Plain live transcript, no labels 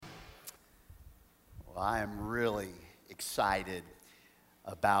I am really excited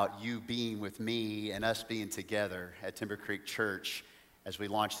about you being with me and us being together at Timber Creek Church as we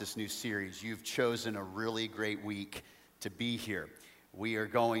launch this new series. You've chosen a really great week to be here. We are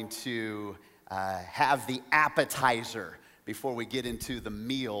going to have the appetizer before we get into the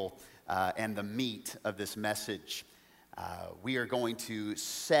meal and the meat of this message. We are going to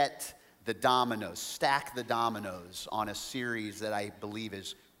set the dominoes, stack the dominoes on a series that I believe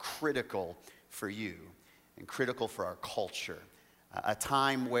is critical for you and critical for our culture. A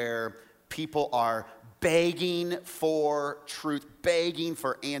time where people are begging for truth, begging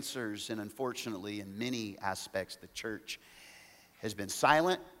for answers, and unfortunately, in many aspects, the church has been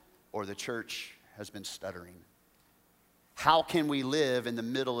silent or the church has been stuttering. How can we live in the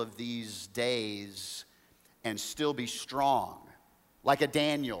middle of these days and still be strong? Like a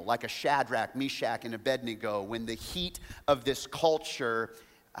Daniel, like a Shadrach, Meshach, and Abednego, when the heat of this culture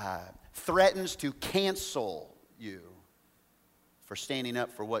threatens to cancel you for standing up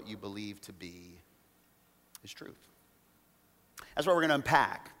for what you believe to be is truth. That's what we're going to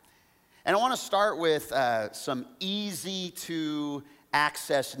unpack. And I want to start with some easy to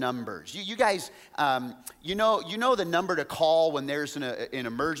access numbers. You guys, you know the number to call when there's an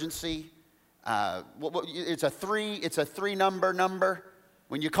emergency. It's a three number.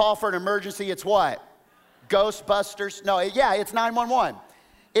 When you call for an emergency, it's what? Ghostbusters? No, yeah, it's 911.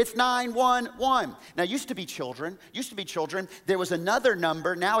 It's 911. Now, used to be children, there was another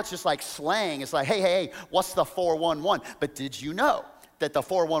number. Now it's just like slang. It's like, hey, what's the 411? But did you know that the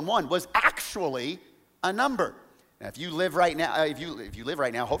 411 was actually a number? Now, if you live right now, if you live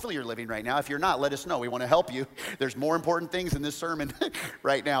right now, hopefully you're living right now. If you're not, let us know. We want to help you. There's more important things in this sermon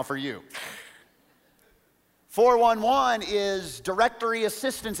right now for you. 411 is directory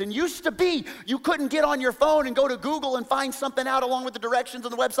assistance, and used to be you couldn't get on your phone and go to Google and find something out along with the directions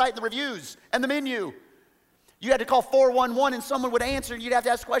on the website and the reviews and the menu. You had to call 411 and someone would answer, and you'd have to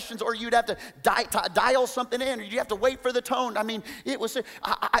ask questions, or you'd have to dial something in, or you'd have to wait for the tone. I mean, it was, this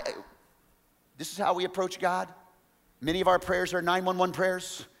is how we approach God. Many of our prayers are 911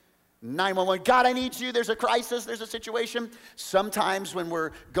 prayers. 911, God, I need you. There's a crisis. There's a situation. Sometimes when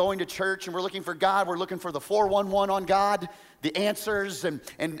we're going to church and we're looking for God, we're looking for the 411 on God, the answers and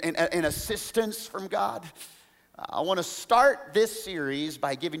assistance from God. I want to start this series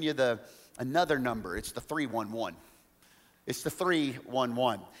by giving you another number. It's the 311. It's the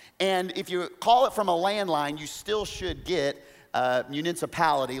 311. And if you call it from a landline, you still should get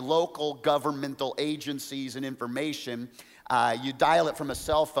municipality, local governmental agencies and information. You dial it from a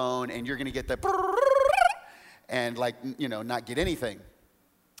cell phone and you're going to get the and not get anything.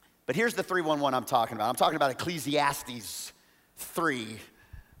 But here's the 311 I'm talking about. I'm talking about Ecclesiastes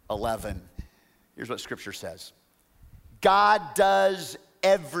 3:11. Here's what Scripture says. God does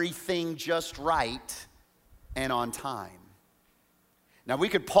everything just right and on time. Now we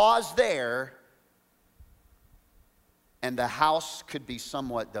could pause there and the house could be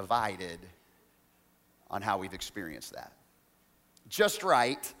somewhat divided on how we've experienced that. Just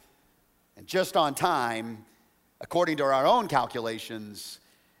right and just on time, according to our own calculations,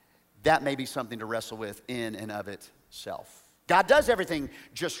 that may be something to wrestle with in and of itself. God does everything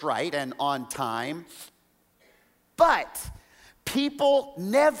just right and on time, but people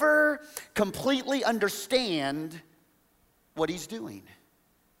never completely understand what he's doing.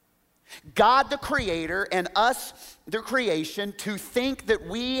 God the Creator and us the creation to think that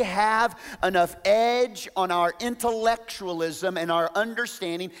we have enough edge on our intellectualism and our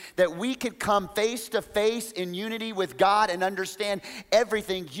understanding that we could come face to face in unity with God and understand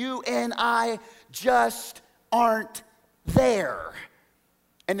everything. You and I just aren't there.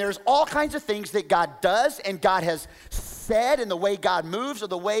 And there's all kinds of things that God does and God has said, and the way God moves or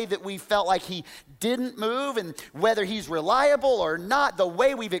the way that we felt like he didn't move, and whether he's reliable or not, the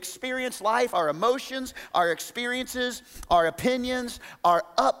way we've experienced life, our emotions, our experiences, our opinions, our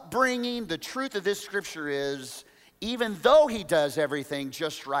upbringing. The truth of this scripture is, even though he does everything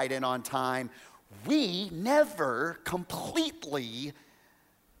just right and on time, we never completely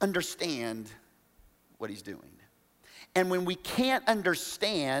understand what he's doing. And when we can't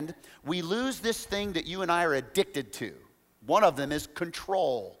understand, we lose this thing that you and I are addicted to. One of them is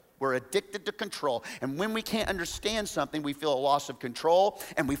control. We're addicted to control. And when we can't understand something, we feel a loss of control,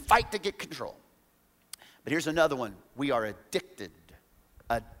 and we fight to get control. But here's another one. We are addicted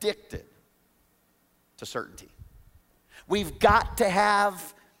to certainty. We've got to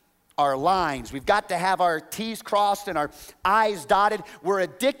have our lines. We've got to have our T's crossed and our I's dotted. We're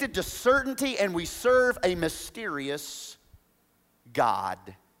addicted to certainty, and we serve a mysterious God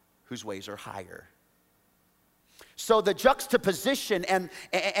whose ways are higher. So the juxtaposition and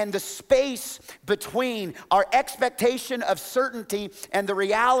the space between our expectation of certainty and the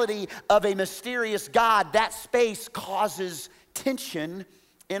reality of a mysterious God, that space causes tension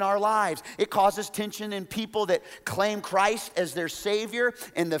in our lives. It causes tension in people that claim Christ as their Savior,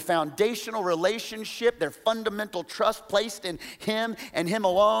 in the foundational relationship, their fundamental trust placed in Him and Him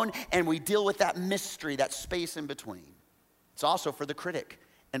alone, and we deal with that mystery, that space in between. It's also for the critic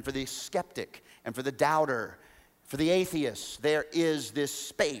and for the skeptic and for the doubter, for the atheist. There is this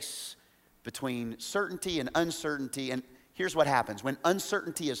space between certainty and uncertainty, and here's what happens. When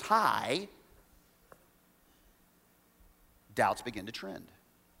uncertainty is high, doubts begin to trend.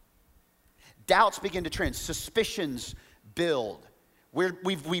 Doubts begin to trend. Suspicions build.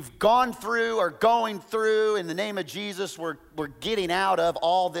 We've gone through or going through, in the name of Jesus, we're getting out of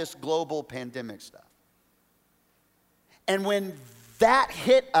all this global pandemic stuff. And when that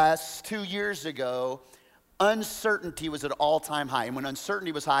hit us 2 years ago, uncertainty was at an all-time high. And when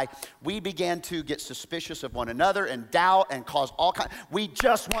uncertainty was high, we began to get suspicious of one another and doubt and cause all kinds. We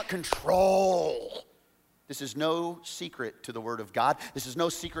just want control. This is no secret to the Word of God. This is no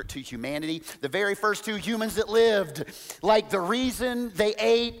secret to humanity. The very first two humans that lived, like the reason they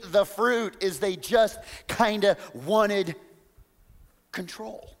ate the fruit is they just kind of wanted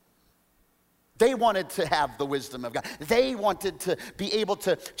control. They wanted to have the wisdom of God. They wanted to be able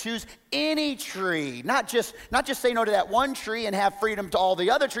to choose any tree, not just say no to that one tree and have freedom to all the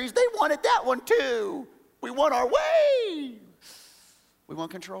other trees. They wanted that one too. We want our way. We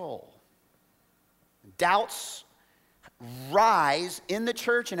want control. Doubts rise in the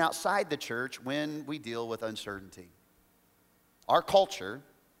church and outside the church when we deal with uncertainty. Our culture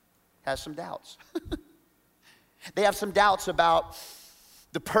has some doubts. They have some doubts about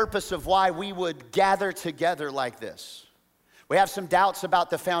the purpose of why we would gather together like this. We have some doubts about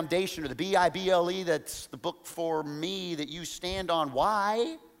the foundation, or the Bible, that's the book for me that you stand on.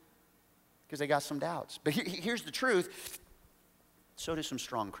 Why? Because they got some doubts. But here's the truth. So do some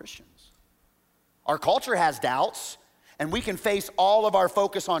strong Christians. Our culture has doubts, and we can face all of our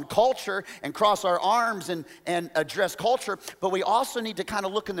focus on culture and cross our arms and address culture, but we also need to kind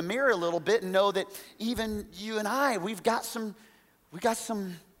of look in the mirror a little bit and know that even you and I, we got some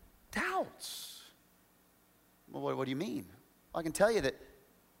doubts. Well, what do you mean? Well, I can tell you that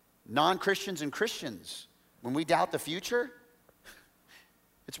non-Christians and Christians, when we doubt the future,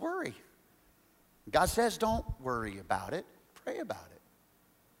 it's worry. God says don't worry about it, pray about it.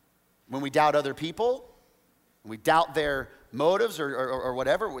 When we doubt other people, when we doubt their motives or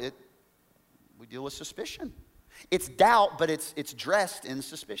whatever, we deal with suspicion. It's doubt, but it's dressed in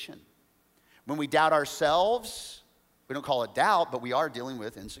suspicion. When we doubt ourselves, we don't call it doubt, but we are dealing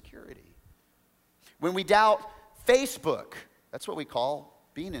with insecurity. When we doubt Facebook, that's what we call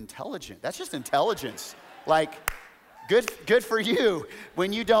being intelligent. That's just intelligence. Like, good for you.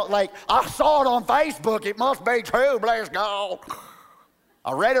 When you don't, like, I saw it on Facebook, it must be true, bless God.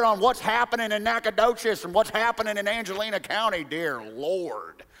 I read it on what's happening in Nacogdoches and what's happening in Angelina County, dear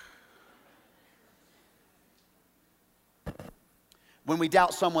Lord. When we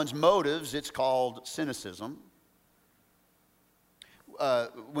doubt someone's motives, it's called cynicism.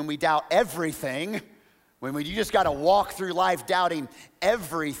 When we doubt everything, you just got to walk through life doubting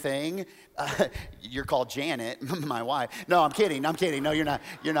everything, you're called Janet, my wife. No, I'm kidding. No, you're not.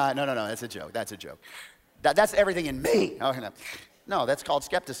 No, that's a joke. That's everything in me. Oh, no. No, that's called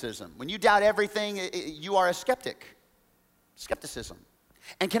skepticism. When you doubt everything, you are a skeptic. Skepticism.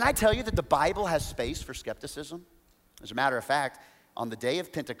 And can I tell you that the Bible has space for skepticism? As a matter of fact, on the day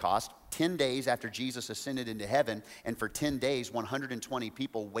of Pentecost, 10 days after Jesus ascended into heaven, and for 10 days, 120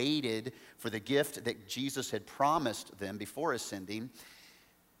 people waited for the gift that Jesus had promised them before ascending.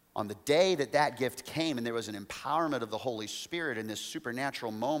 On the day that gift came, and there was an empowerment of the Holy Spirit in this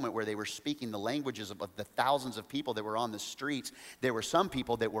supernatural moment where they were speaking the languages of the thousands of people that were on the streets, there were some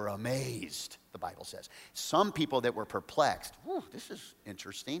people that were amazed, the Bible says. Some people that were perplexed. Whew, this is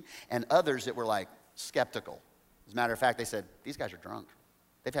interesting. And others that were like skeptical. As a matter of fact, they said, these guys are drunk.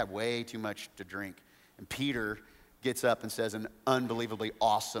 They've had way too much to drink. And Peter gets up and says an unbelievably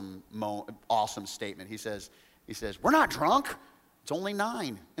awesome statement. He says, we're not drunk. It's only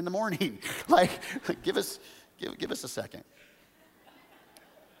 9 in the morning. like give us a second.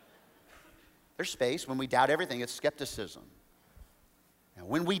 There's space. When we doubt everything, it's skepticism. Now,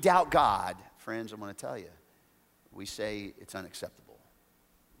 when we doubt God, friends, I want to tell you, we say it's unacceptable.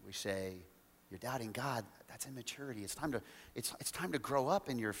 We say, you're doubting God, that's immaturity. It's time to grow up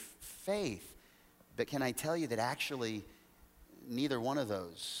in your faith. But can I tell you that actually neither one of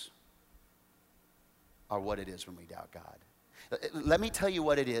those are what it is when we doubt God. Let me tell you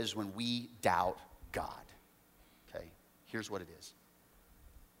what it is when we doubt God, okay? Here's what it is.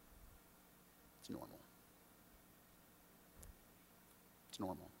 It's normal. It's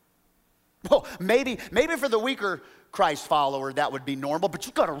normal. Well, maybe for the weaker Christ follower that would be normal, but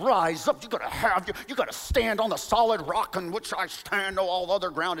you gotta rise up, you gotta stand on the solid rock on which I stand, though all other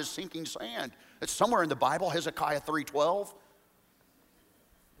ground is sinking sand. It's somewhere in the Bible, Hezekiah 3:12.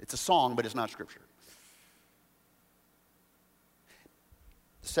 It's a song, but it's not scripture.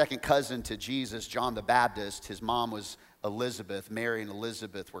 The second cousin to Jesus, John the Baptist, his mom was Elizabeth. Mary and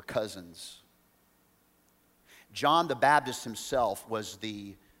Elizabeth were cousins. John the Baptist himself was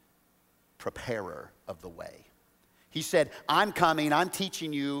the preparer of the way. He said, I'm coming, I'm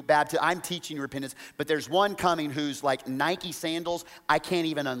teaching you baptism, I'm teaching you repentance, but there's one coming who's like Nike sandals, I can't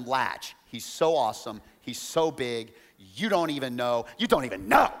even unlatch. He's so awesome, he's so big, you don't even know.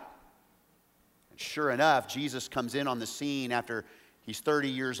 And sure enough, Jesus comes in on the scene after he's 30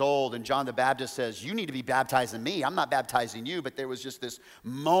 years old, and John the Baptist says, you need to be baptizing me. I'm not baptizing you. But there was just this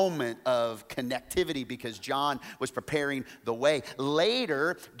moment of connectivity because John was preparing the way.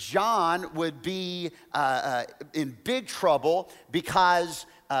 Later, John would be in big trouble because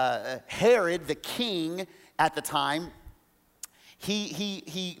Herod, the king at the time,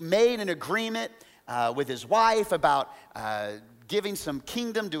 he made an agreement with his wife about giving some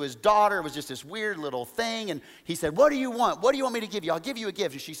kingdom to his daughter. It was just this weird little thing. And he said, what do you want? What do you want me to give you? I'll give you a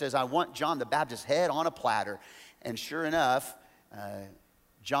gift. And she says, I want John the Baptist's head on a platter. And sure enough,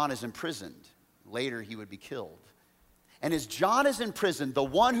 John is imprisoned. Later, he would be killed. And as John is in prison, the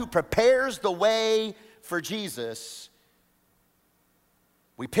one who prepares the way for Jesus,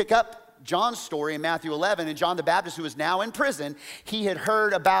 we pick up John's story in Matthew 11. And John the Baptist, who is now in prison, he had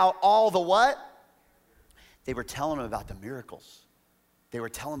heard about all the what? They were telling him about the miracles. They were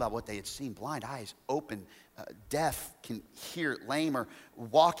telling him about what they had seen. Blind eyes open, deaf can hear, lame are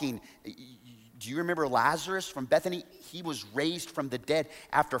walking. Do you remember Lazarus from Bethany? He was raised from the dead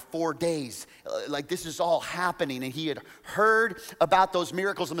after 4 days. Like this is all happening. And he had heard about those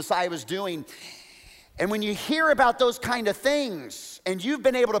miracles the Messiah was doing. And when you hear about those kind of things, and you've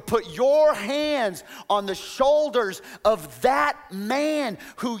been able to put your hands on the shoulders of that man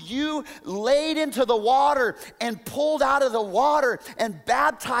who you laid into the water and pulled out of the water and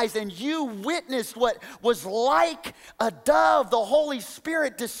baptized, and you witnessed what was like a dove, the Holy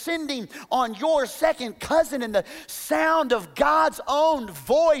Spirit descending on your second cousin, and the sound of God's own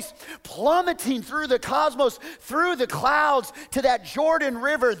voice plummeting through the cosmos, through the clouds to that Jordan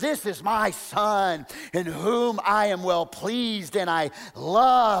River. This is my son in whom I am well pleased and I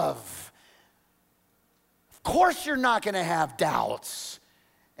love. Of course you're not going to have doubts.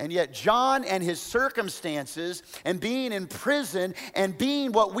 And yet John and his circumstances and being in prison and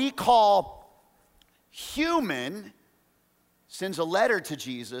being what we call human sends a letter to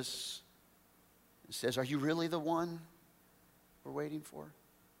Jesus and says, are you really the one we're waiting for?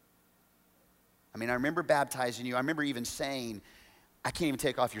 I mean, I remember baptizing you. I remember even saying, I can't even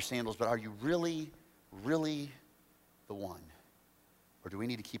take off your sandals, but are you really the one? Or do we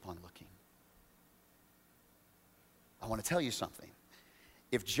need to keep on looking? I want to tell you something.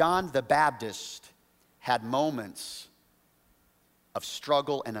 If John the Baptist had moments of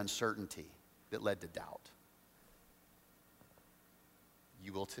struggle and uncertainty that led to doubt,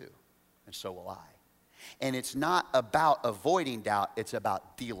 you will too, and so will I. And it's not about avoiding doubt, it's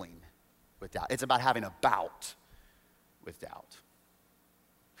about dealing with doubt. It's about having a bout with doubt.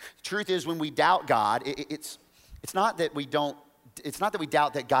 The truth is, when we doubt God, it's not that we doubt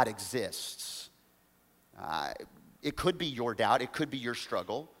that God exists. It could be your doubt, it could be your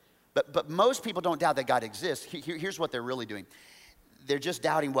struggle, but most people don't doubt that God exists. Here's what they're really doing. They're just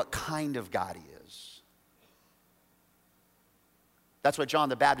doubting what kind of God he is. That's what John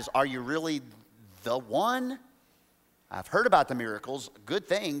the Baptist, are you really the one? I've heard about the miracles, good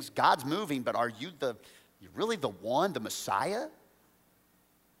things, God's moving, but are you really the one, the Messiah?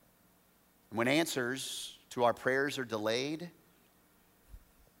 When answers to our prayers are delayed,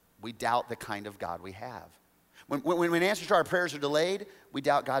 we doubt the kind of God we have. When answers to our prayers are delayed, we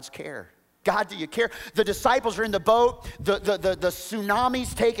doubt God's care. God, do you care? The disciples are in the boat. The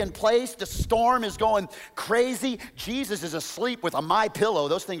tsunami's taking place. The storm is going crazy. Jesus is asleep with a MyPillow.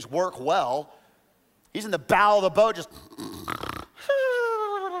 Those things work well. He's in the bow of the boat just...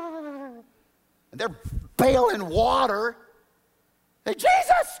 and they're bailing water. Hey,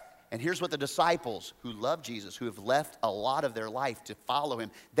 Jesus! And here's what the disciples who love Jesus, who have left a lot of their life to follow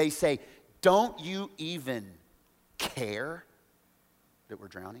him, they say, don't you even care that we're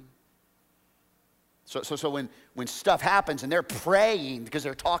drowning? So when stuff happens and they're praying because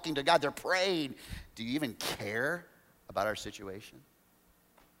they're talking to God, they're praying, do you even care about our situation?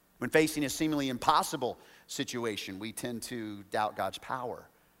 When facing a seemingly impossible situation, we tend to doubt God's power.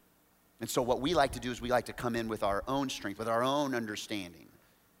 And so what we like to do is we like to come in with our own strength, with our own understanding,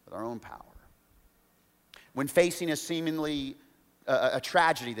 with our own power. When facing a seemingly a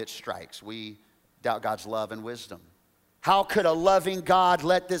tragedy that strikes, we doubt God's love and wisdom. How could a loving God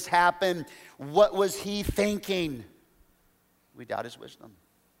let this happen? What was he thinking? We doubt his wisdom.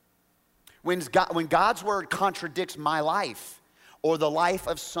 When God's word contradicts my life or the life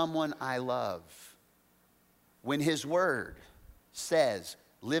of someone I love, when his word says,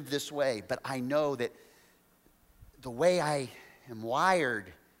 live this way, but I know that the way I am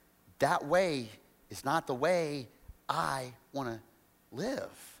wired, that way is not the way I want to live,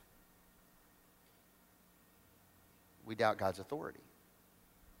 we doubt God's authority.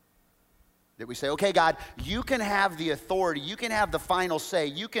 That we say, okay, God, you can have the authority. You can have the final say.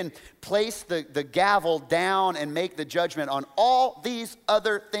 You can place the gavel down and make the judgment on all these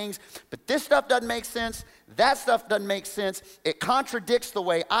other things. But this stuff doesn't make sense. That stuff doesn't make sense. It contradicts the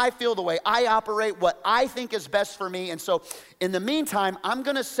way I feel, the way I operate, what I think is best for me. And so in the meantime, I'm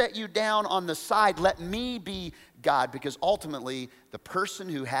going to set you down on the side. Let me be God, because ultimately, the person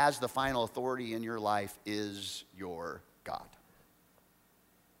who has the final authority in your life is your God.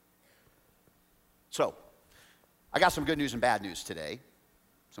 So, I got some good news and bad news today.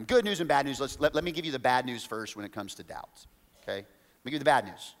 Some good news and bad news. Let me give you the bad news first when it comes to doubts. Okay? Let me give you the bad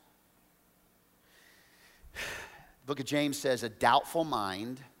news. The book of James says a doubtful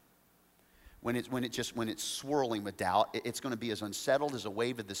mind, when it's swirling with doubt, it's going to be as unsettled as a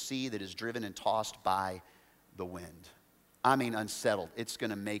wave of the sea that is driven and tossed by the wind. I mean unsettled. It's going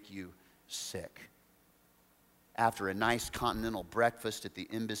to make you sick. After a nice continental breakfast at the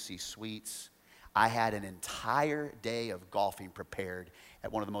Embassy Suites, I had an entire day of golfing prepared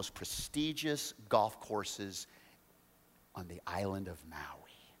at one of the most prestigious golf courses on the island of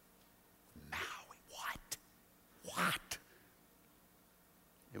Maui. Maui, what?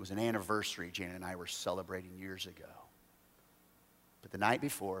 It was an anniversary Janet and I were celebrating years ago. But the night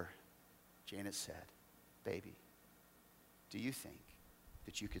before, Janet said, baby, do you think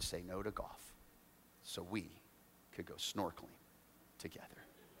that you could say no to golf so we could go snorkeling together?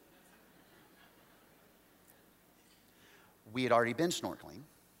 We had already been snorkeling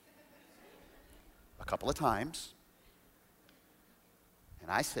a couple of times, and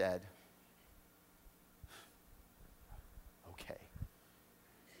I said,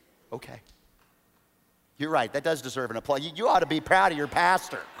 okay. You're right, that does deserve an applause. You ought to be proud of your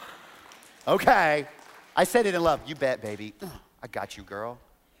pastor. Okay. I said it in love. You bet, baby. I got you, girl.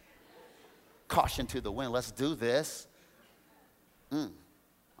 Caution to the wind. Let's do this. I'm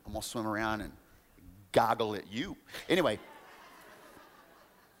going to swim around and goggle at you. Anyway,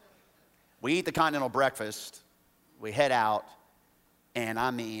 we eat the continental breakfast. We head out. And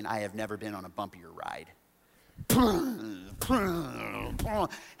I mean, I have never been on a bumpier ride.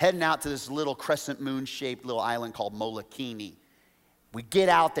 Heading out to this little crescent moon-shaped little island called Molokini. We get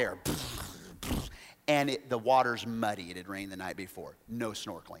out there. And the water's muddy. It had rained the night before. No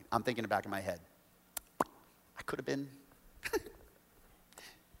snorkeling. I'm thinking in the back of my head, I could have been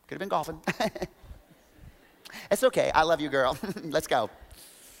golfing. It's okay. I love you, girl. Let's go.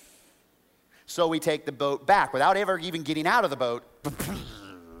 So we take the boat back without ever even getting out of the boat.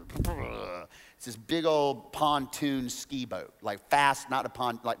 It's this big old pontoon ski boat, like fast, not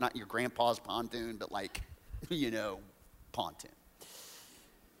your grandpa's pontoon, but like, pontoon.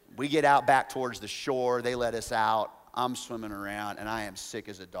 We get out back towards the shore. They let us out. I'm swimming around, and I am sick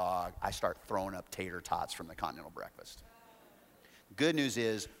as a dog. I start throwing up tater tots from the continental breakfast. Good news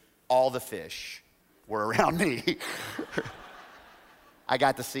is all the fish were around me. I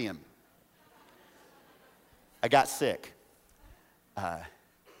got to see them. I got sick.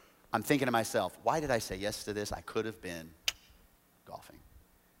 I'm thinking to myself, why did I say yes to this? I could have been golfing.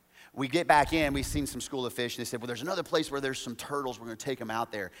 We get back in, we've seen some school of fish. They said, well, there's another place where there's some turtles. We're going to take them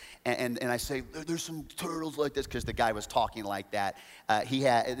out there. And I say, there's some turtles like this, because the guy was talking like that.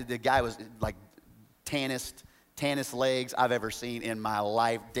 The guy was like tannest legs I've ever seen in my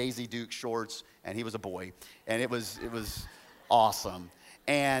life, Daisy Duke shorts, and he was a boy. And it was awesome.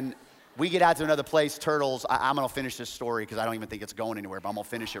 And we get out to another place, turtles. I'm going to finish this story because I don't even think it's going anywhere, but I'm going to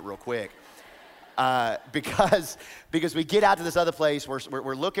finish it real quick. Because we get out to this other place,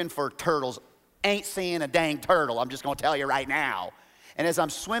 we're looking for turtles, ain't seeing a dang turtle, I'm just going to tell you right now. And as I'm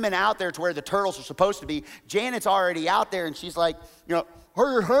swimming out there to where the turtles are supposed to be, Janet's already out there, and she's like, and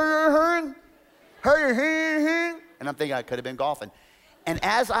I'm thinking I could have been golfing. And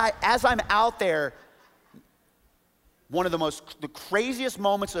as I'm out there, one of the craziest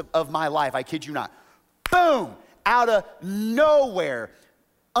moments of my life, I kid you not, boom, out of nowhere,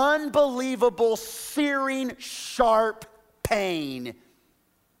 unbelievable, searing, sharp pain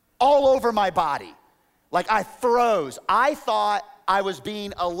all over my body. Like I froze. I thought I was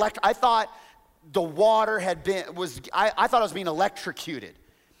being I thought the water had been, I thought I was being electrocuted.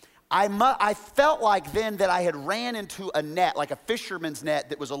 I felt like then that I had ran into a net, like a fisherman's net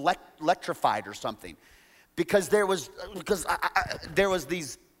that was electrified or something. Because there was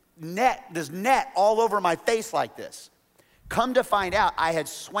this net all over my face like this. Come to find out, I had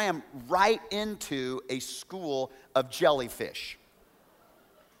swam right into a school of jellyfish.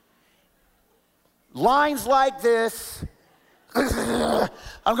 Lines like this.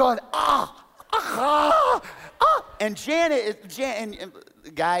 I'm going, And Janet,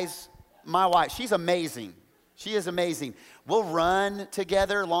 guys, my wife, she's amazing. She is amazing. We'll run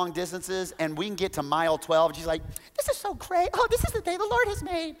together long distances, and we can get to mile 12. She's like, this is so great. Oh, this is the day the Lord has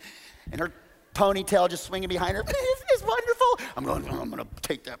made. And her ponytail just swinging behind her. It's wonderful. I'm going to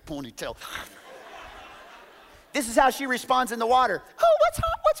take that ponytail. This is how she responds in the water. Oh, what's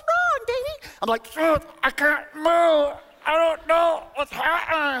wrong, baby? I'm like, I can't move. I don't know what's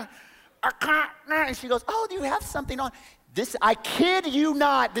happening. I can't. And she goes, oh, do you have something on? I kid you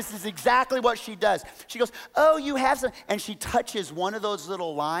not, this is exactly what she does. She goes, oh, you have some, and she touches one of those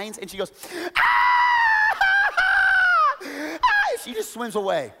little lines, and she goes, she just swims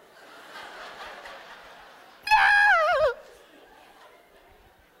away.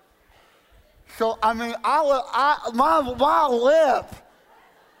 So, I mean, my lip,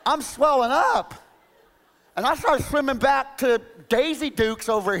 I'm swelling up. And I start swimming back to Daisy Dukes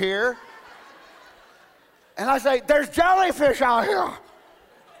over here. And I say, there's jellyfish out here.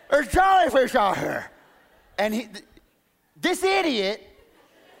 There's jellyfish out here. And this idiot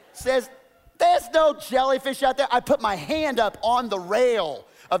says, there's no jellyfish out there. I put my hand up on the rail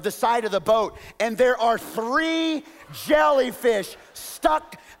of the side of the boat, and there are 3 jellyfish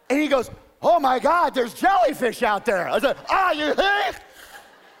stuck. And he goes, oh my God, there's jellyfish out there. I said, you think?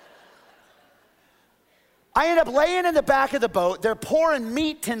 I end up laying in the back of the boat. They're pouring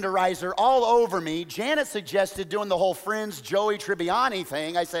meat tenderizer all over me. Janet suggested doing the whole Friends Joey Tribbiani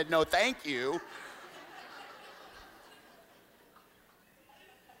thing. I said, no, thank you.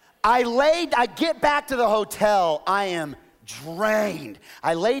 I get back to the hotel. I am drained.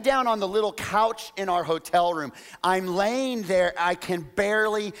 I lay down on the little couch in our hotel room. I'm laying there. I can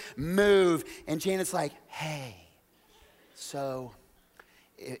barely move. And Janet's like, hey, so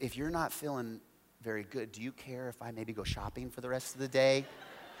if you're not feeling very good, do you care if I maybe go shopping for the rest of the day?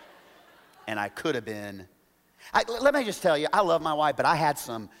 And I could have been. Let me just tell you, I love my wife, but I had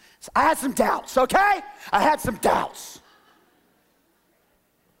some doubts, okay? I had some doubts.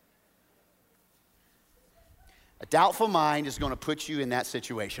 A doubtful mind is going to put you in that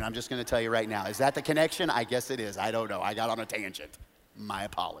situation. I'm just going to tell you right now. Is that the connection? I guess it is. I don't know. I got on a tangent. My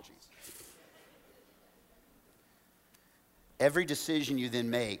apologies. Every decision you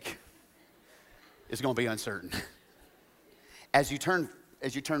then make is going to be uncertain. As you turn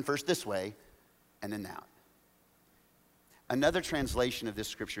first this way and then that. Another translation of this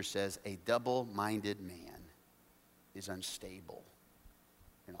scripture says, a double-minded man is unstable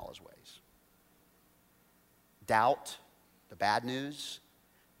in all his ways. Doubt, the bad news,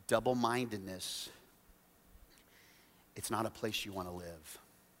 double-mindedness, it's not a place you want to live.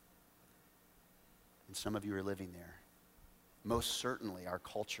 And some of you are living there. Most certainly our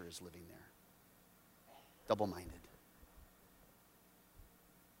culture is living there. Double-minded.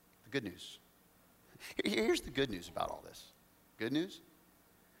 The good news. Here's the good news about all this. Good news?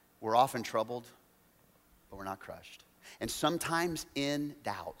 We're often troubled, but we're not crushed. And sometimes in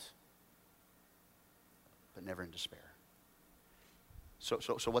doubt, but never in despair. So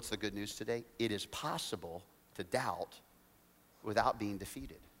what's the good news today? It is possible to doubt without being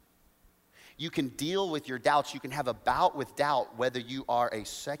defeated. You can deal with your doubts. You can have a bout with doubt, whether you are a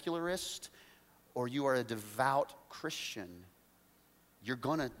secularist or you are a devout Christian. You're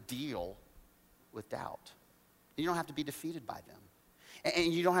going to deal with doubt. You don't have to be defeated by them.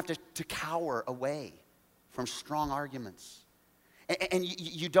 And you don't have to cower away from strong arguments. And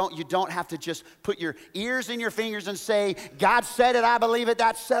you don't have to just put your ears in your fingers and say, God said it, I believe it,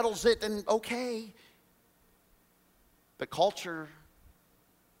 that settles it, and okay. But culture,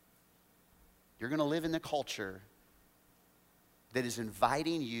 you're going to live in the culture that is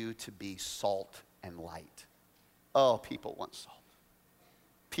inviting you to be salt and light. Oh, people want salt.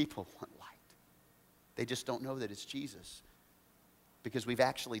 People want light. They just don't know that it's Jesus because we've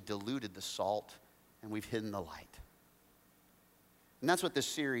actually diluted the salt and we've hidden the light. And that's what this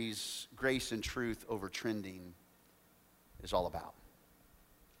series, Grace and Truth Over Trending, is all about.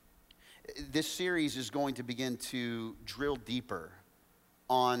 This series is going to begin to drill deeper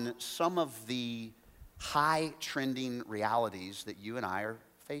on some of the high trending realities that you and I are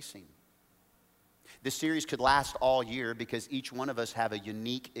facing. This series could last all year because each one of us have a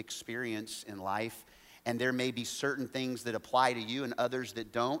unique experience in life, and there may be certain things that apply to you and others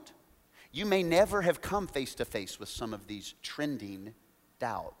that don't. You may never have come face to face with some of these trending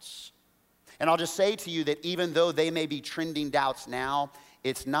doubts. And I'll just say to you that even though they may be trending doubts now,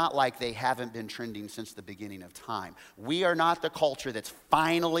 it's not like they haven't been trending since the beginning of time. We are not the culture that's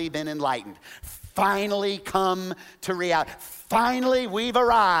finally been enlightened, finally come to reality. Finally, we've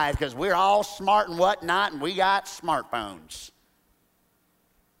arrived because we're all smart and whatnot, and we got smartphones.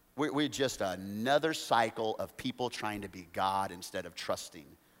 We're just another cycle of people trying to be God instead of trusting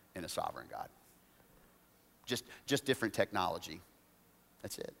in a sovereign God. Just different technology.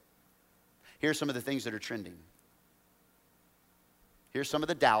 That's it. Here's some of the things that are trending. Here's some of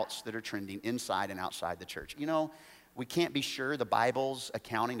the doubts that are trending inside and outside the church. You know, we can't be sure the Bible's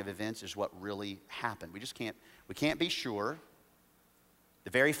accounting of events is what really happened. We can't be sure. The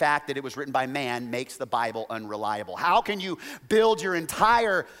very fact that it was written by man makes the Bible unreliable. How can you build your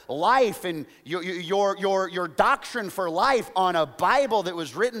entire life and your doctrine for life on a Bible that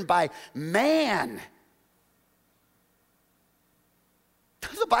was written by man?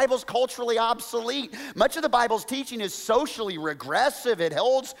 The Bible's culturally obsolete. Much of the Bible's teaching is socially regressive. It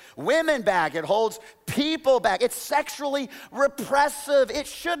holds women back. It holds people back. It's sexually repressive. It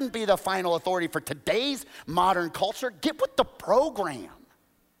shouldn't be the final authority for today's modern culture. Get with the program.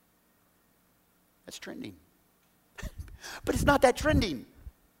 That's trending. But it's not that trending.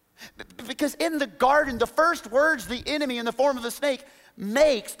 Because in the garden, the first words the enemy in the form of a snake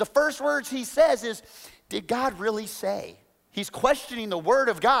makes, the first words he says is, did God really say? He's questioning the word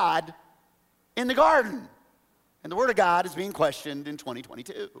of God in the garden. And the word of God is being questioned in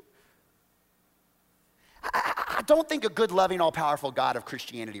 2022. I don't think a good, loving, all-powerful God of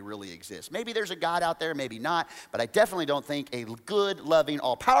Christianity really exists. Maybe there's a God out there, maybe not, but I definitely don't think a good, loving,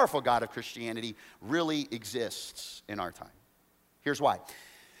 all-powerful God of Christianity really exists in our time. Here's why.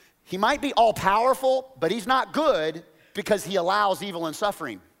 He might be all-powerful, but he's not good because he allows evil and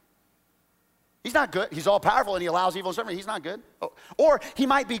suffering. He's not good. He's all-powerful and he allows evil and suffering. He's not good. Or he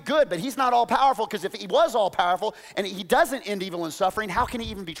might be good, but he's not all-powerful because if he was all-powerful and he doesn't end evil and suffering, how can he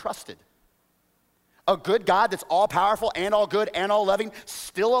even be trusted? A good God that's all-powerful and all good and all loving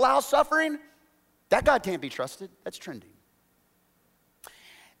still allows suffering? That God can't be trusted. That's trending.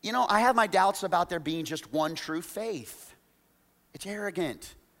 You know, I have my doubts about there being just one true faith. It's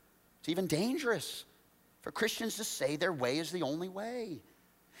arrogant. It's even dangerous for Christians to say their way is the only way.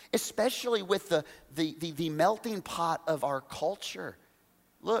 Especially with the melting pot of our culture.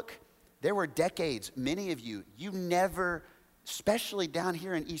 Look, there were decades, many of you never, especially down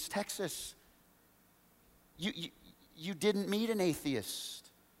here in East Texas, you didn't meet an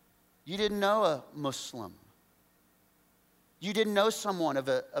atheist. You didn't know a Muslim. You didn't know someone of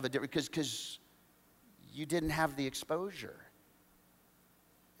a different, because you didn't have the exposure.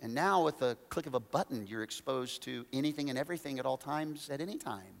 And now with a click of a button, you're exposed to anything and everything at all times, at any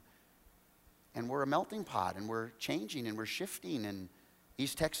time. And we're a melting pot, and we're changing, and we're shifting, and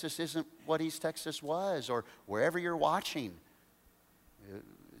East Texas isn't what East Texas was, or wherever you're watching.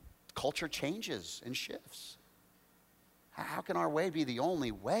 Culture changes and shifts. How can our way be the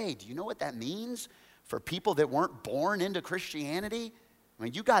only way? Do you know what that means for people that weren't born into Christianity? I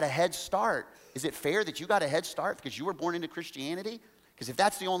mean, you got a head start. Is it fair that you got a head start because you were born into Christianity? Because if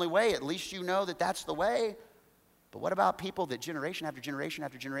that's the only way, at least you know that that's the way. But what about people that generation after generation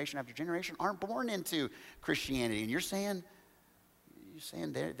after generation after generation aren't born into Christianity? And you're saying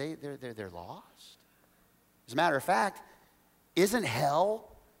they're lost? As a matter of fact, isn't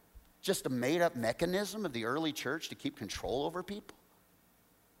hell just a made-up mechanism of the early church to keep control over people?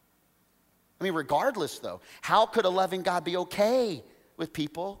 I mean, regardless, though, how could a loving God be okay with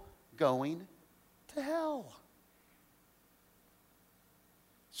people going to hell?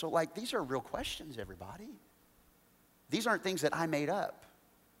 So, these are real questions, everybody. These aren't things that I made up.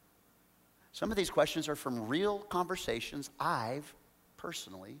 Some of these questions are from real conversations I've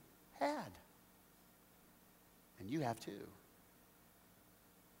personally had. And you have too.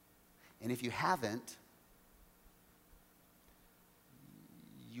 And if you haven't,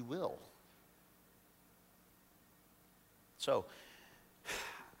 you will. So,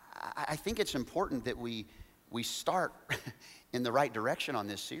 I think it's important that we start in the right direction on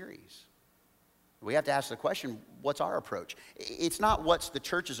this series. We have to ask the question, what's our approach? It's not what's the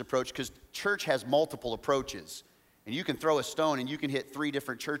church's approach, because church has multiple approaches. And you can throw a stone and you can hit 3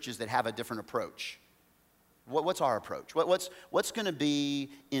 different churches that have a different approach. What's our approach? What's going to be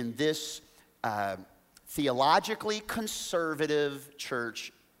in this theologically conservative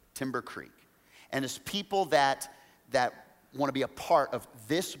church, Timber Creek, and as people that want to be a part of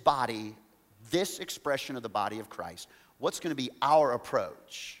this body, this expression of the body of Christ, what's going to be our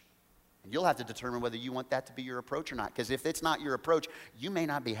approach? And you'll have to determine whether you want that to be your approach or not, because if it's not your approach, you may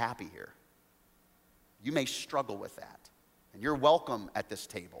not be happy here. You may struggle with that. And you're welcome at this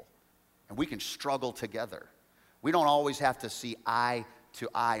table, and we can struggle together. We don't always have to see eye to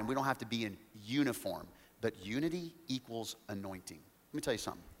eye, and we don't have to be in uniform, but unity equals anointing. Let me tell you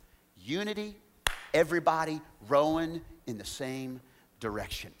something. Unity, everybody rowing in the same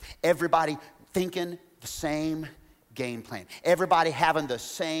direction. Everybody thinking the same game plan. Everybody having the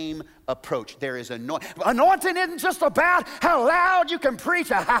same approach. There is anointing. Anointing isn't just about how loud you can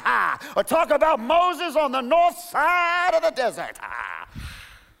preach, or talk about Moses on the north side of the desert.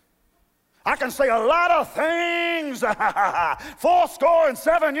 I can say a lot of things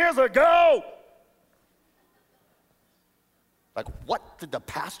 77 years ago. Like, what did the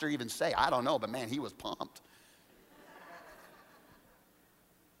pastor even say? I don't know, but man, he was pumped.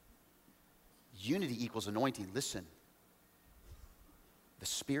 Unity equals anointing. Listen. The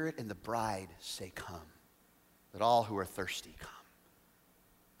Spirit and the bride say, come. Let all who are thirsty come.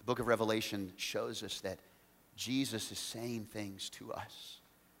 The book of Revelation shows us that Jesus is saying things to us.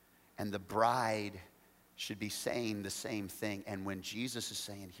 And the bride should be saying the same thing. And when Jesus is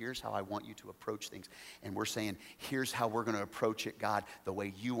saying, here's how I want you to approach things, and we're saying, here's how we're going to approach it, God, the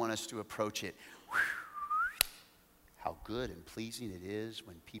way you want us to approach it. How good and pleasing it is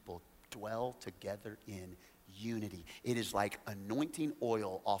when people dwell together in unity. It is like anointing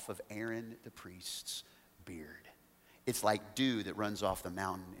oil off of Aaron the priest's beard. It's like dew that runs off the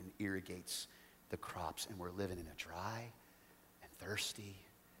mountain and irrigates the crops. And we're living in a dry and thirsty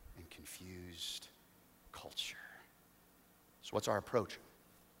and confused culture. So what's our approach?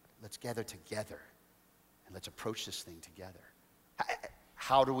 Let's gather together and let's approach this thing together.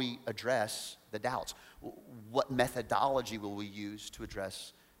 How do we address the doubts? What methodology will we use to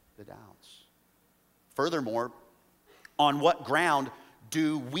address the doubts? Furthermore, on what ground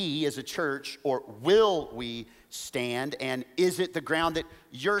do we as a church, or will we stand, and is it the ground that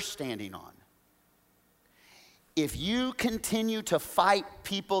you're standing on? If you continue to fight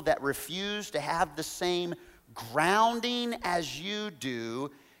people that refuse to have the same grounding as you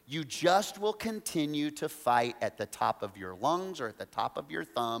do, you just will continue to fight at the top of your lungs or at the top of your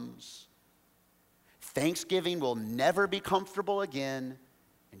thumbs. Thanksgiving will never be comfortable again,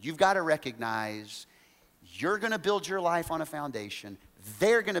 and you've got to recognize you're going to build your life on a foundation.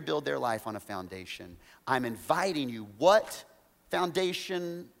 They're going to build their life on a foundation. I'm inviting you. What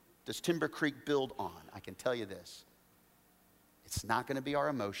foundation does Timber Creek build on? I can tell you this. It's not going to be our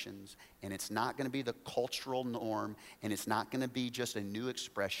emotions, and it's not going to be the cultural norm, and it's not going to be just a new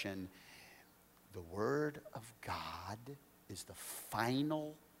expression. The Word of God is the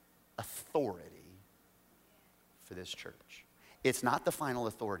final authority for this church. It's not the final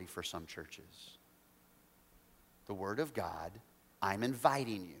authority for some churches. The Word of God, I'm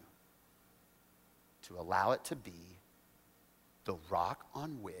inviting you to allow it to be the rock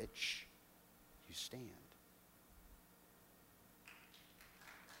on which you stand.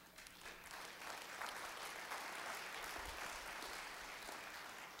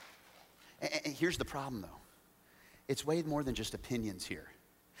 And here's the problem, though. It's way more than just opinions here.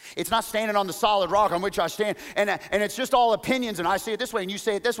 It's not standing on the solid rock on which I stand, and it's just all opinions, and I say it this way, and you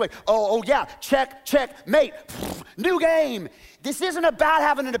say it this way. Oh yeah, check, mate. New game. This isn't about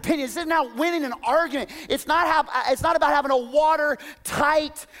having an opinion. This isn't about winning an argument. It's not about having a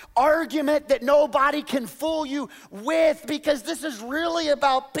watertight argument that nobody can fool you with, because this is really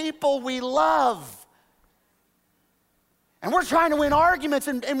about people we love. And we're trying to win arguments,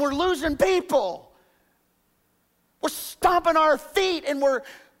 and we're losing people. We're stomping our feet, and we're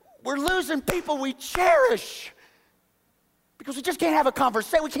losing people we cherish because we just can't have a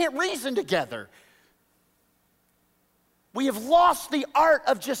conversation. We can't reason together. We have lost the art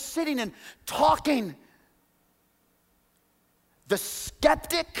of just sitting and talking. The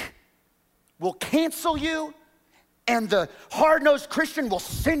skeptic will cancel you, and the hard-nosed Christian will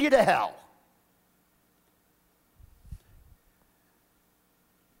send you to hell.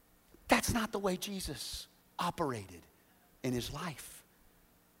 That's not the way Jesus operated in his life.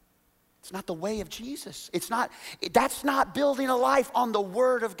 It's not the way of Jesus. That's not building a life on the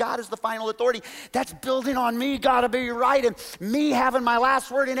Word of God as the final authority. That's building on me, gotta be right, and me having my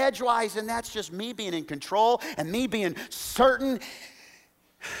last word in edgewise, and that's just me being in control and me being certain,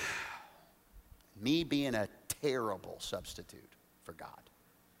 me being a terrible substitute for God.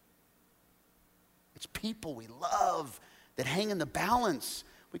 It's people we love that hang in the balance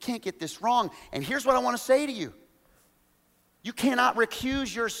We can't get this wrong. And here's what I want to say to you. You cannot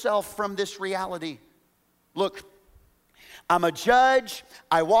recuse yourself from this reality. Look, I'm a judge.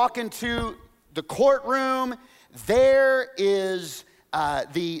 I walk into the courtroom. There is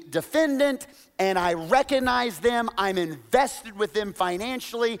the defendant, and I recognize them. I'm invested with them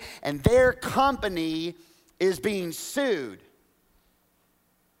financially, and their company is being sued.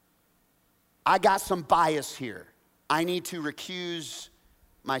 I got some bias here. I need to recuse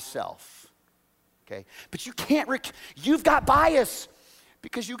myself. Okay? But you can't, you've got bias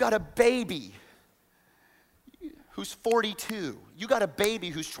because you got a baby who's 42. You got a baby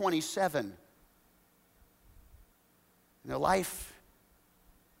who's 27. And their life,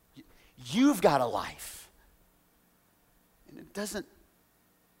 you've got a life. And it doesn't,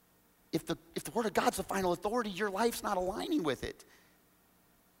 if the Word of God's the final authority, your life's not aligning with it.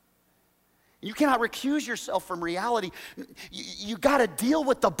 You cannot recuse yourself from reality. You got to deal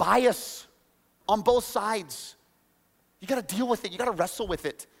with the bias on both sides. You got to deal with it. You got to wrestle with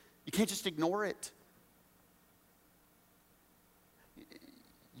it. You can't just ignore it.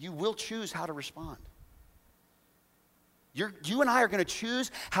 You will choose how to respond. You and I are going to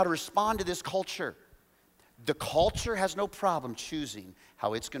choose how to respond to this culture. The culture has no problem choosing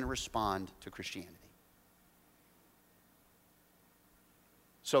how it's going to respond to Christianity.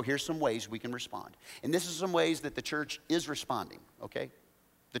 So here's some ways we can respond. And this is some ways that the church is responding, okay?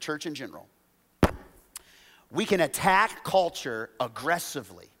 The church in general. We can attack culture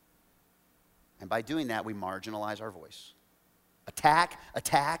aggressively. And by doing that, we marginalize our voice. Attack,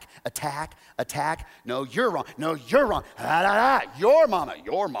 attack, attack, attack. No, you're wrong. No, you're wrong. Your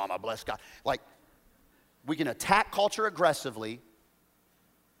mama, bless God. Like, we can attack culture aggressively,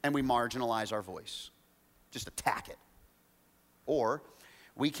 and we marginalize our voice. Just attack it. Or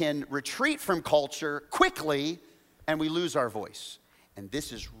we can retreat from culture quickly, and we lose our voice. And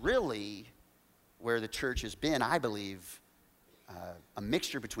this is really where the church has been, I believe, a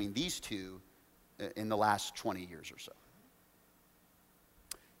mixture between these two in the last 20 years or so.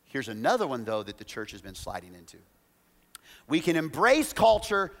 Here's another one, though, that the church has been sliding into. We can embrace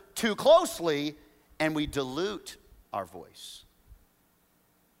culture too closely, and we dilute our voice.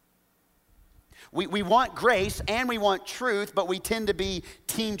 We want grace and we want truth, but we tend to be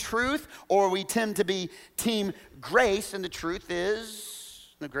team truth or we tend to be team grace. And the truth is,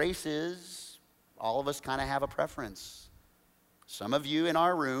 the grace is, all of us kind of have a preference. Some of you in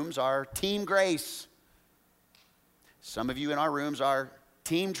our rooms are team grace. Some of you in our rooms are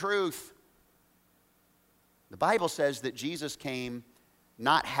team truth. The Bible says that Jesus came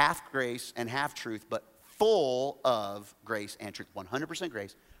not half grace and half truth, but full of grace and truth. 100%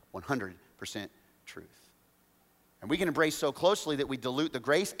 grace, 100% truth. And we can embrace so closely that we dilute the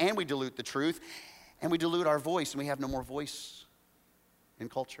grace and we dilute the truth and we dilute our voice and we have no more voice in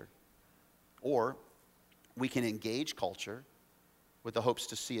culture. Or we can engage culture with the hopes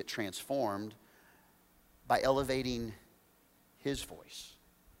to see it transformed by elevating his voice.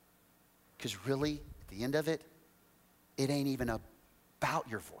 Because really, at the end of it, it ain't even about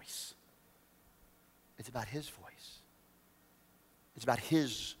your voice. It's about his voice. It's about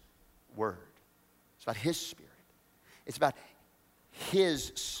his word. It's about his spirit. It's about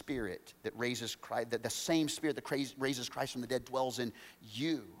his spirit that raises Christ, that the same spirit that raises Christ from the dead dwells in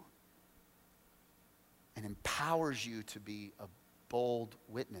you and empowers you to be a bold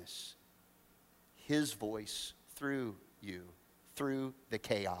witness. His voice through you, through the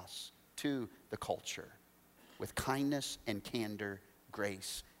chaos, to the culture, with kindness and candor,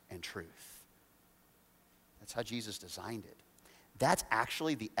 grace and truth. That's how Jesus designed it. That's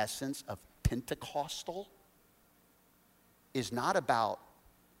actually the essence of Pentecostal. Is not about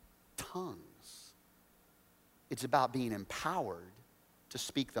tongues. It's about being empowered to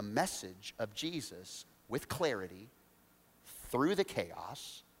speak the message of Jesus with clarity through the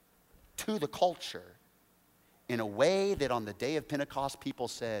chaos to the culture in a way that on the day of Pentecost people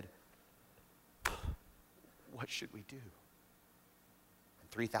said, what should we do?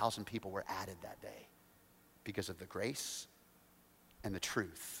 And 3,000 people were added that day because of the grace and the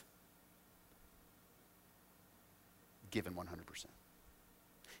truth given 100%.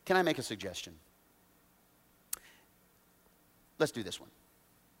 Can I make a suggestion? Let's do this one.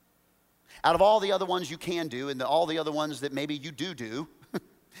 Out of all the other ones you can do and all the other ones that maybe you do,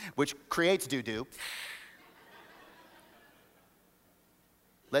 which creates do,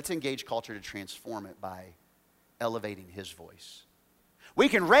 let's engage culture to transform it by elevating his voice. We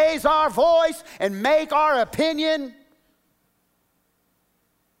can raise our voice and make our opinion.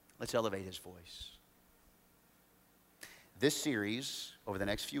 Let's elevate his voice. This series, over the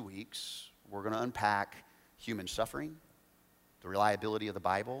next few weeks, we're going to unpack human suffering, the reliability of the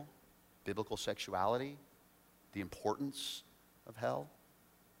Bible, biblical sexuality, the importance of hell.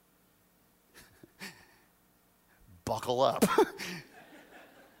 Buckle up.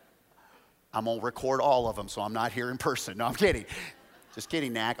 I'm going to record all of them, so I'm not here in person. No, I'm kidding. Just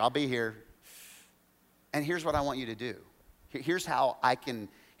kidding, Knack. I'll be here. And here's what I want you to do. Here's how I want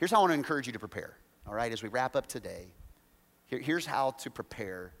to encourage you to prepare. All right, as we wrap up today, here's how to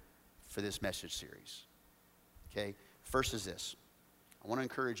prepare for this message series. Okay, first is this. I want to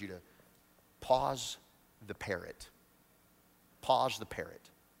encourage you to pause the parrot. Pause the parrot.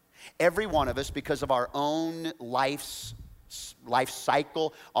 Every one of us, because of our own life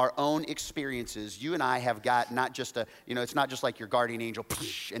cycle, our own experiences, you and I have got not just a, it's not just like your guardian angel,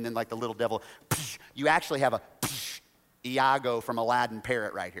 and then like the little devil. You actually have a Iago from Aladdin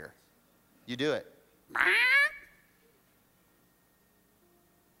parrot right here. You do it.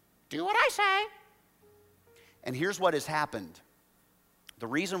 Do what I say. And here's what has happened. The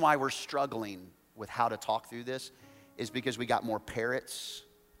reason why we're struggling with how to talk through this is because we got more parrots.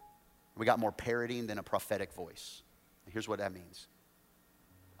 We got more parroting than a prophetic voice. Here's what that means.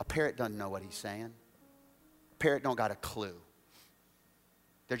 A parrot doesn't know what he's saying. A parrot don't got a clue.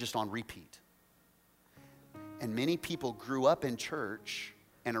 They're just on repeat. And many people grew up in church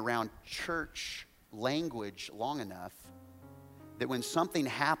and around church language long enough that when something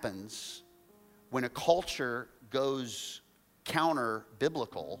happens, when a culture goes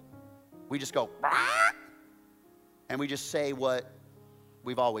counter-biblical, we just go, "Bah!" and we just say what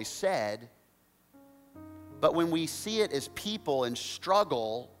we've always said. But when we see it as people and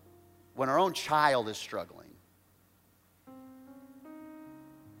struggle, when our own child is struggling,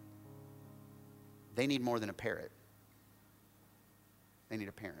 they need more than a parrot. They need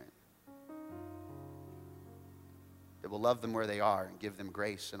a parent that will love them where they are and give them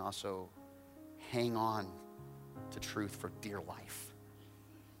grace and also hang on to truth for dear life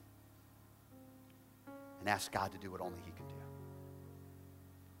and ask God to do what only He can do.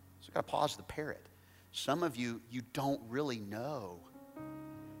 So we've got to pause the parrot. Some of you, you don't really know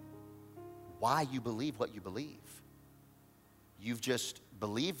why you believe what you believe. You've just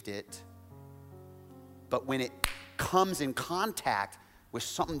believed it, but when it comes in contact with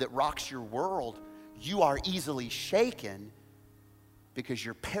something that rocks your world, you are easily shaken because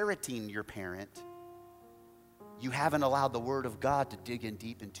you're parroting your parent. You haven't allowed the Word of God to dig in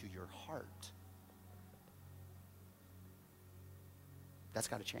deep into your heart. That's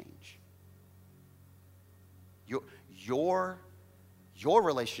got to change. Your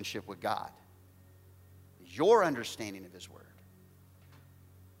relationship with God, your understanding of His Word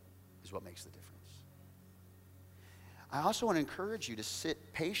is what makes the difference. I also want to encourage you to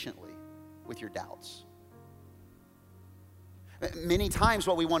sit patiently with your doubts. Many times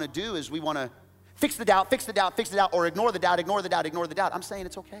what we want to do is we want to fix the doubt, or ignore the doubt. I'm saying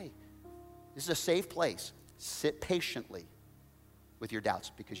it's okay. This is a safe place. Sit patiently with your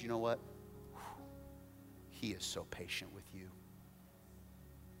doubts, because you know what? He is so patient with you.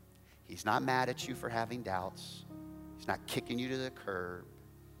 He's not mad at you for having doubts. He's not kicking you to the curb.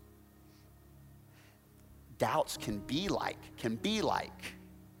 Doubts can be like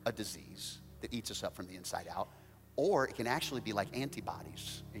a disease that eats us up from the inside out, or it can actually be like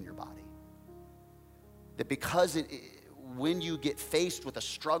antibodies in your body. That because when you get faced with a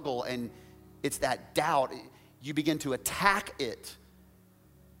struggle and it's that doubt, you begin to attack it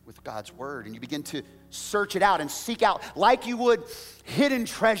with God's Word, and you begin to search it out and seek out like you would hidden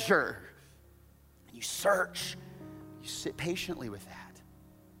treasure. And you search. You sit patiently with that.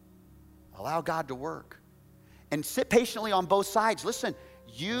 Allow God to work. And sit patiently on both sides. Listen,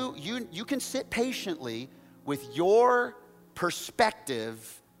 you can sit patiently with your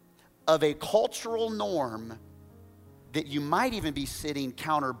perspective of a cultural norm that you might even be sitting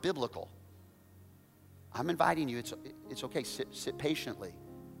counter-biblical. I'm inviting you. It's okay. Sit patiently.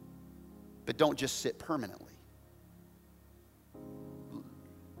 But don't just sit permanently.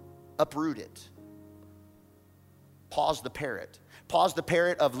 Uproot it. Pause the parrot. Pause the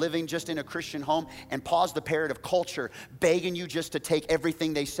parrot of living just in a Christian home, and pause the parrot of culture begging you just to take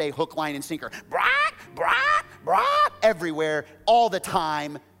everything they say hook, line, and sinker. Brat, brat, brat, everywhere, all the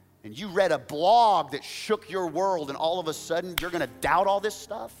time. And you read a blog that shook your world, and all of a sudden you're going to doubt all this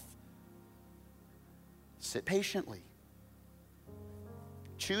stuff? Sit patiently.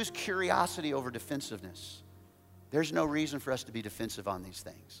 Choose curiosity over defensiveness. There's no reason for us to be defensive on these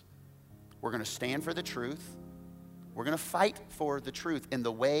things. We're going to stand for the truth. We're going to fight for the truth in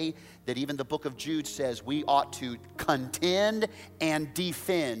the way that even the book of Jude says we ought to contend and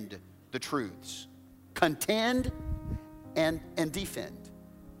defend the truths. Contend and defend.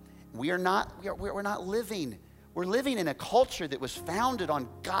 We're not living We're living in a culture that was founded on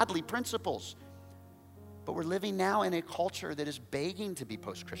godly principles. But we're living now in a culture that is begging to be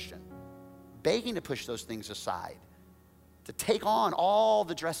post-Christian, begging to push those things aside, to take on all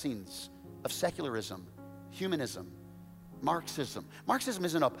the dressings of secularism, humanism, Marxism. Marxism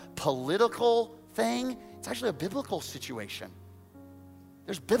isn't a political thing. It's actually a biblical situation.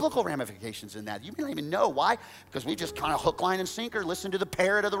 There's biblical ramifications in that. You may not even know. Why? Because we just kind of hook, line, and sinker listen to the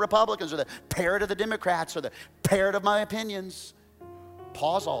parrot of the Republicans or the parrot of the Democrats or the parrot of my opinions.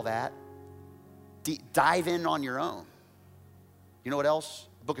 Pause all that. Dive in on your own. You know what else?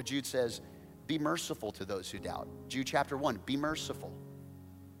 The book of Jude says, be merciful to those who doubt. Jude chapter 1, be merciful.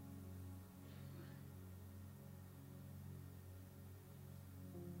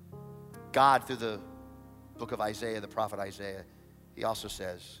 God, through the book of Isaiah, the prophet Isaiah, he also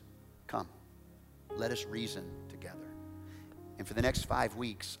says, come, let us reason together. And for the next 5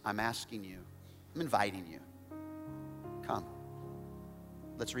 weeks, I'm asking you, I'm inviting you, come,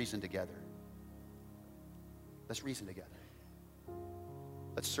 let's reason together. Let's reason together.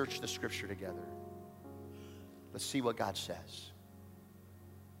 Let's search the scripture together. Let's see what God says.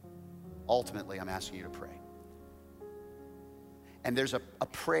 Ultimately, I'm asking you to pray. And there's a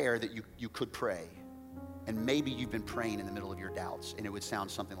prayer that you could pray. And maybe you've been praying in the middle of your doubts, and it would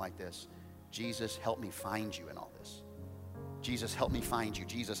sound something like this. Jesus, help me find you in all this. Jesus, help me find you.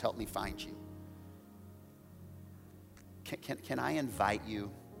 Jesus, help me find you. Can I invite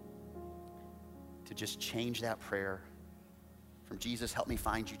you to just change that prayer from Jesus, help me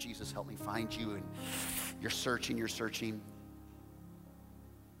find you, Jesus, help me find you, and you're searching.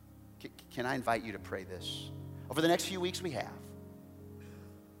 Can I invite you to pray this? Over the next few weeks we have,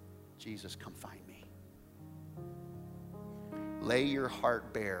 Jesus, come find me. Lay your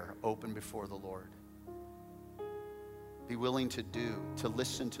heart bare, open before the Lord. Be willing to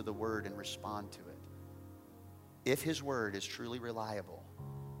listen to the word and respond to it. If his word is truly reliable,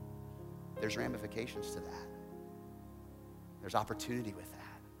 there's ramifications to that. There's opportunity with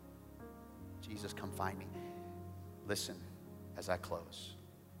that. Jesus, come find me. Listen, as I close.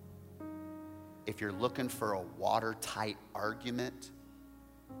 If you're looking for a watertight argument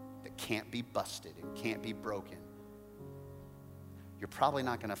that can't be busted and can't be broken, you're probably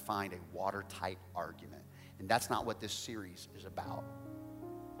not going to find a watertight argument. And that's not what this series is about.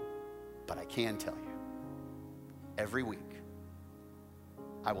 But I can tell you, every week,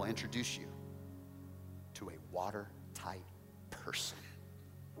 I will introduce you to a watertight person.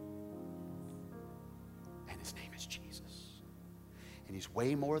 And his name is Jesus. And he's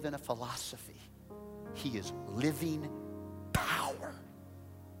way more than a philosophy. He is living power.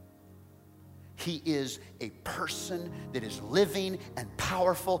 He is a person that is living and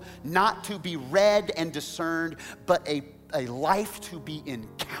powerful, not to be read and discerned, but a life to be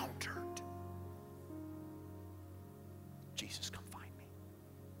encountered. Jesus, come find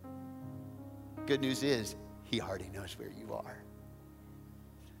me. Good news is, he already knows where you are.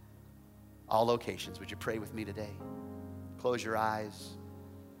 All locations, would you pray with me today? Close your eyes.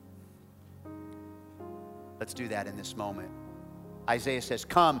 Let's do that in this moment. Isaiah says,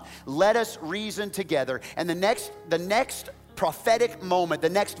 come, let us reason together. And the next prophetic moment, the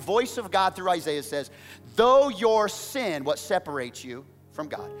next voice of God through Isaiah says, though your sin, what separates you from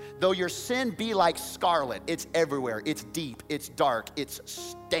God, though your sin be like scarlet, it's everywhere, it's deep, it's dark, it's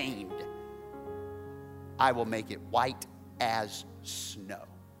stained, I will make it white as snow.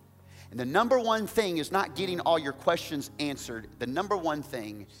 And the number one thing is not getting all your questions answered. The number one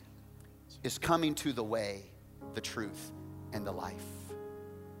thing is coming to the way, the truth, and the life.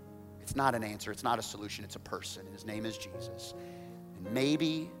 It's not an answer, it's not a solution, it's a person, and his name is Jesus. And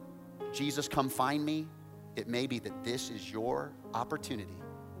maybe, Jesus, come find me. It may be that this is your opportunity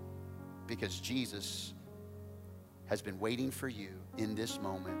because Jesus has been waiting for you in this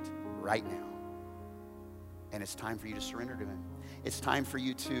moment right now. And it's time for you to surrender to him. It's time for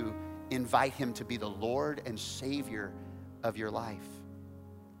you to invite him to be the Lord and Savior of your life.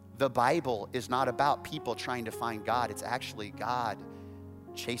 The Bible is not about people trying to find God. It's actually God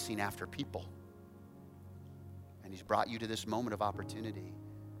chasing after people. And he's brought you to this moment of opportunity.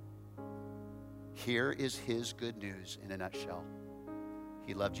 Here is his good news in a nutshell.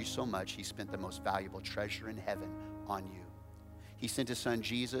 He loved you so much, he spent the most valuable treasure in heaven on you. He sent his son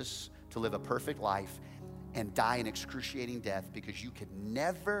Jesus to live a perfect life and die an excruciating death because you could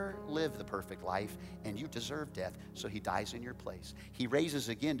never live the perfect life and you deserve death, so he dies in your place. He raises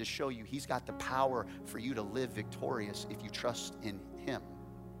again to show you he's got the power for you to live victorious if you trust in him.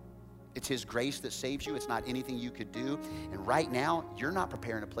 It's his grace that saves you. It's not anything you could do. And right now, you're not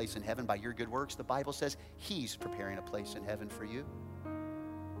preparing a place in heaven by your good works. The Bible says he's preparing a place in heaven for you.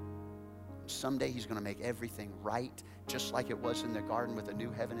 someday he's going to make everything right, just like it was in the garden with a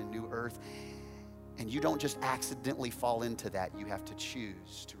new heaven and new earth. And you don't just accidentally fall into that. You have to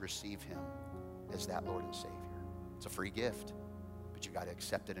choose to receive him as that Lord and Savior. It's a free gift, but you got to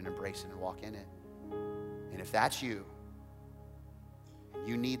accept it and embrace it and walk in it. And if that's you, and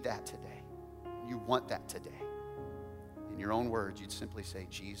you need that today, and you want that today, in your own words, you'd simply say,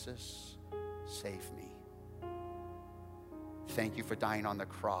 Jesus, save me. Thank you for dying on the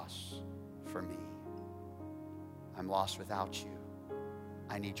cross for me. I'm lost without you.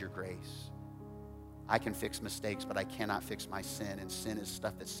 I need your grace. I can fix mistakes, but I cannot fix my sin, and sin is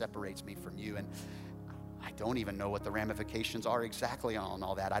stuff that separates me from you. And I don't even know what the ramifications are exactly on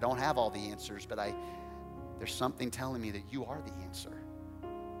all that. I don't have all the answers, but there's something telling me that you are the answer.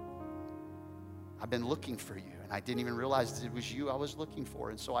 I've been looking for you, and I didn't even realize that it was you I was looking for.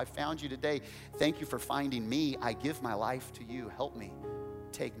 And so I found you today. Thank you for finding me. I give my life to you. Help me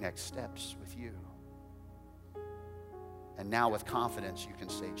take next steps with you. And now with confidence, you can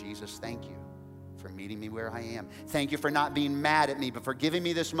say, Jesus, thank you for meeting me where I am. Thank you for not being mad at me, but for giving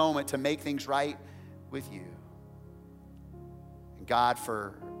me this moment to make things right with you. And God,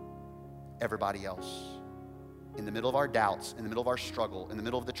 for everybody else, in the middle of our doubts, in the middle of our struggle, in the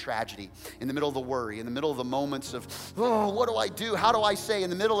middle of the tragedy, in the middle of the worry, in the middle of the moments of, oh, what do I do? How do I say? In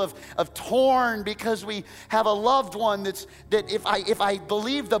the middle of torn because we have a loved one that if I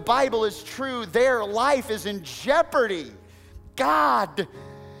believe the Bible is true, their life is in jeopardy. God,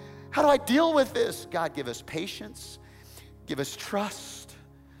 how do I deal with this? God, give us patience, give us trust,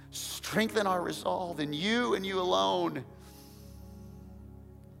 strengthen our resolve in you and you alone.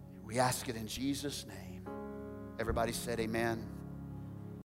 We ask it in Jesus' name. Everybody said amen.